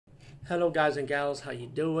Hello guys and gals, how you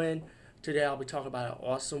doing? Today I'll be talking about an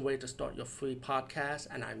awesome way to start your free podcast,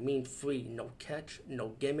 and I mean free, no catch, no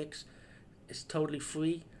gimmicks. It's totally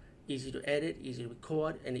free, easy to edit, easy to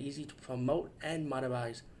record, and easy to promote and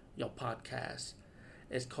monetize your podcast.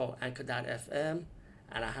 It's called Anchor.fm,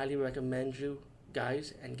 and I highly recommend you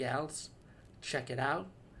guys and gals check it out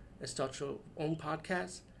and start your own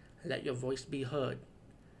podcast and let your voice be heard.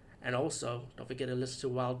 And also, don't forget to listen to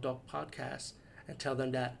Wild Dog Podcast and tell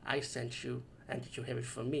them that I sent you and that you hear it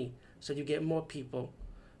from me. So you get more people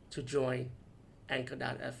to join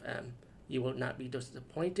Anchor.fm. You will not be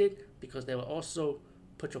disappointed because they will also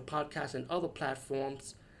put your podcast in other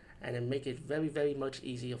platforms and then make it very, very much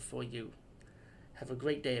easier for you. Have a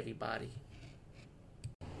great day, everybody.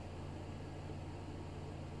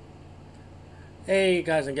 Hey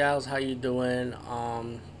guys and gals, how you doing?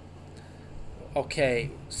 Okay,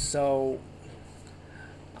 so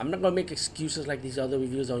I'm not gonna make excuses like these other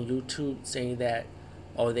reviews on YouTube saying that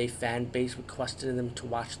they fan base requested them to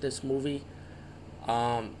watch this movie.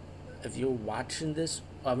 Um, if you're watching this,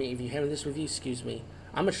 if you're hearing this review, excuse me,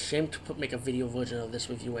 I'm ashamed to make a video version of this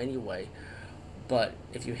review anyway. But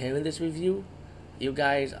if you're hearing this review, you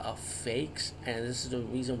guys are fakes, and this is the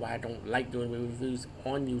reason why I don't like doing reviews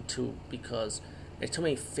on YouTube, because there's too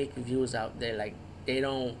many fake reviewers out there. Like, they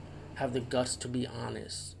don't have the guts to be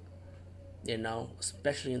honest,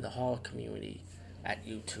 especially in the horror community at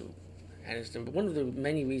YouTube. And it's one of the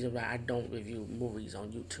many reasons why I don't review movies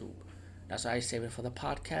on YouTube. That's why I save it for the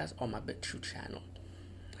podcast or my BitChute channel.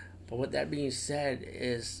 But with that being said,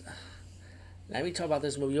 let me talk about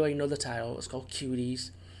this movie. You already know the title. It's called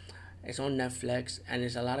Cuties. It's on Netflix, and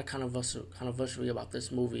there's a lot of controversy about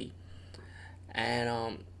this movie.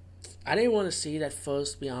 And I didn't want to see it at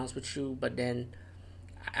first, to be honest with you, but then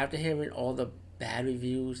after hearing all the bad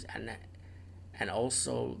reviews and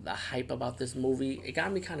also the hype about this movie, it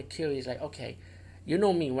got me kind of curious. Like, okay, you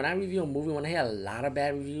know me, when I review a movie, when I hear a lot of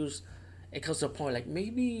bad reviews, it comes to a point like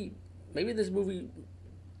maybe this movie,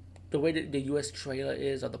 the way that the U.S. trailer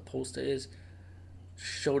is or the poster is,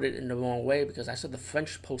 showed it in the wrong way, because I saw the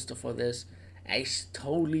French poster for this, and it's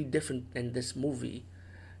totally different than this movie,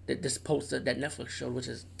 this poster that Netflix showed, which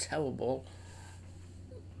is terrible.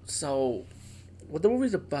 So, what the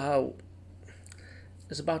movie's about,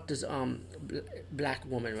 it's about this black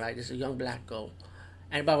woman, right? This is a young black girl,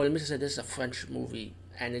 and by the way, let me just say this is a French movie,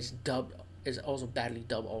 and it's also badly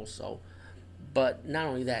dubbed also. But not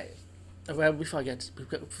only that, before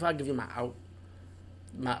I give you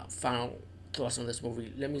my final thoughts on this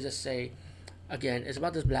movie, let me just say again, it's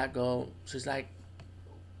about this black girl. She's like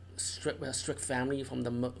strict family from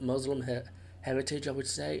the Muslim heritage, I would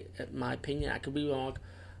say, in my opinion. I could be wrong,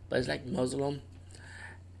 but it's like Muslim.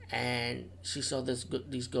 And she saw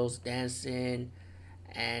these girls dancing,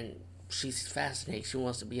 and she's fascinated. She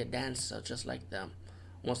wants to be a dancer just like them.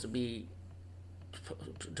 Wants to be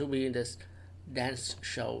in this dance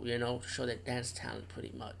show, show that dance talent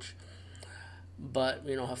pretty much. But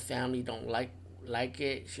her family don't like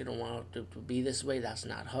it. She don't want it to be this way. That's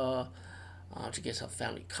not her. She gets her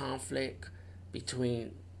family conflict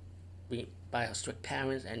by her strict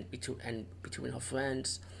parents and between her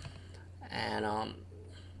friends, and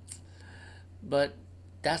but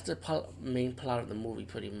that's the main plot of the movie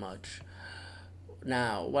pretty much.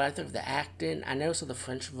 Now, what I think of the acting, I never saw the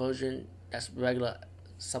French version. That's regular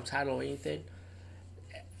subtitle or anything,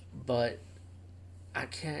 but I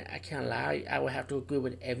can't lie. I would have to agree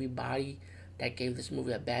with everybody that gave this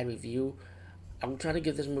movie a bad review. I'm trying to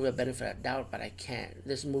give this movie a benefit of doubt, but I can't.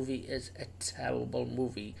 This movie is a terrible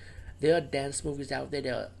movie. There are dance movies out there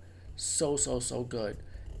that are so good.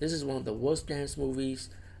 This is one of the worst dance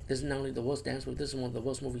movies. This is not only the worst dance movie, this is one of the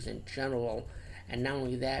worst movies in general. And not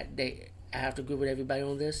only that, I have to agree with everybody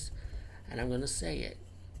on this, and I'm gonna say it.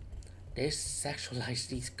 They sexualize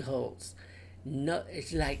these girls. No,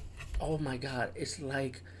 it's like, oh my god, it's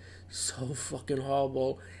like so fucking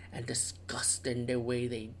horrible and disgusting the way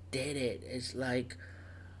they did it. It's like,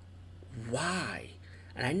 why?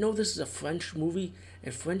 And I know this is a French movie,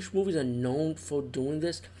 and French movies are known for doing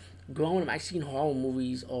this. Growing up, I've seen horror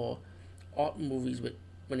movies or art movies when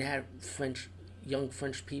they had young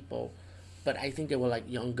French people, but I think they were like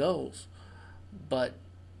young girls. But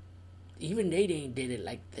even they didn't did it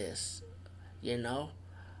like this,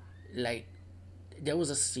 like. There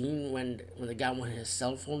was a scene when the guy wanted his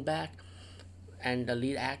cell phone back, and the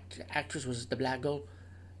lead actress was the black girl,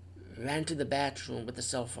 ran to the bathroom with the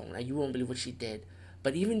cell phone. And you won't believe what she did.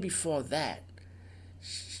 But even before that,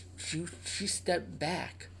 she stepped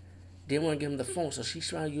back, didn't want to give him the phone, so she's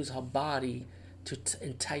trying to use her body to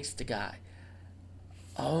entice the guy.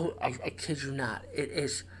 Oh, I kid you not. It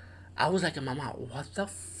is I was like in my mind, what the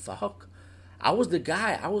fuck? I was the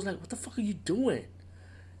guy. I was like, what the fuck are you doing?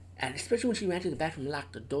 And especially when she ran to the bathroom and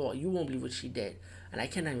locked the door, you won't believe what she did. And I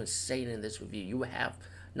cannot even say it in this review. You have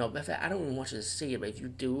no, in fact, I don't even want you to see it, but if you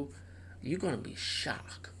do, you're gonna be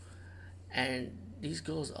shocked. And these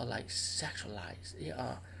girls are like sexualized. They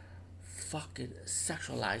are fucking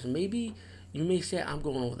sexualized. Maybe you may say I'm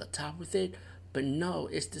going over the top with it, but no,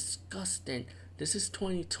 it's disgusting. This is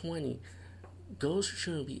 2020. Girls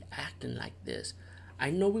shouldn't be acting like this.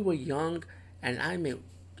 I know we were young, and I admit,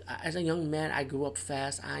 as a young man, I grew up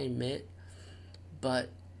fast, I admit, but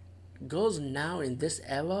girls now in this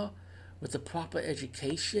era, with the proper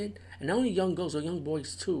education, and not only young girls or young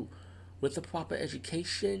boys too, with the proper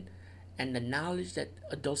education and the knowledge that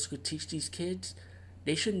adults could teach these kids,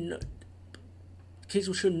 they should know, kids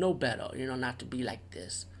should know better, not to be like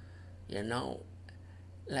this, you know,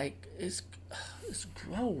 like it's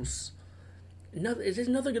gross. There's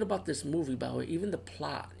nothing good about this movie, by the way. Even the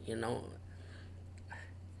plot,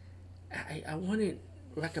 I wouldn't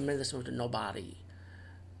recommend this movie to nobody.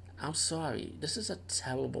 I'm sorry. This is a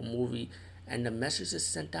terrible movie, and the message it's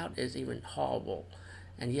sent out is even horrible.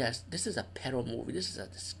 And yes, this is a pedo movie. This is a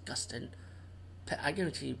disgusting. I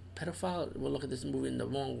guarantee you, pedophile will look at this movie in the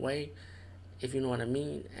wrong way, if you know what I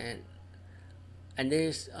mean. And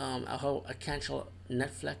there's a cancel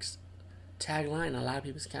Netflix tagline. A lot of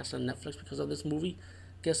people's canceling Netflix because of this movie.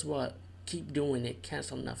 Guess what? Keep doing it.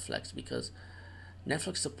 Cancel Netflix because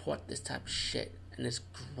Netflix support this type of shit, and it's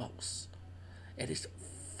gross. It is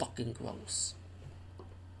fucking gross.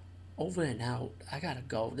 Over and out. I gotta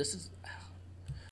go. This is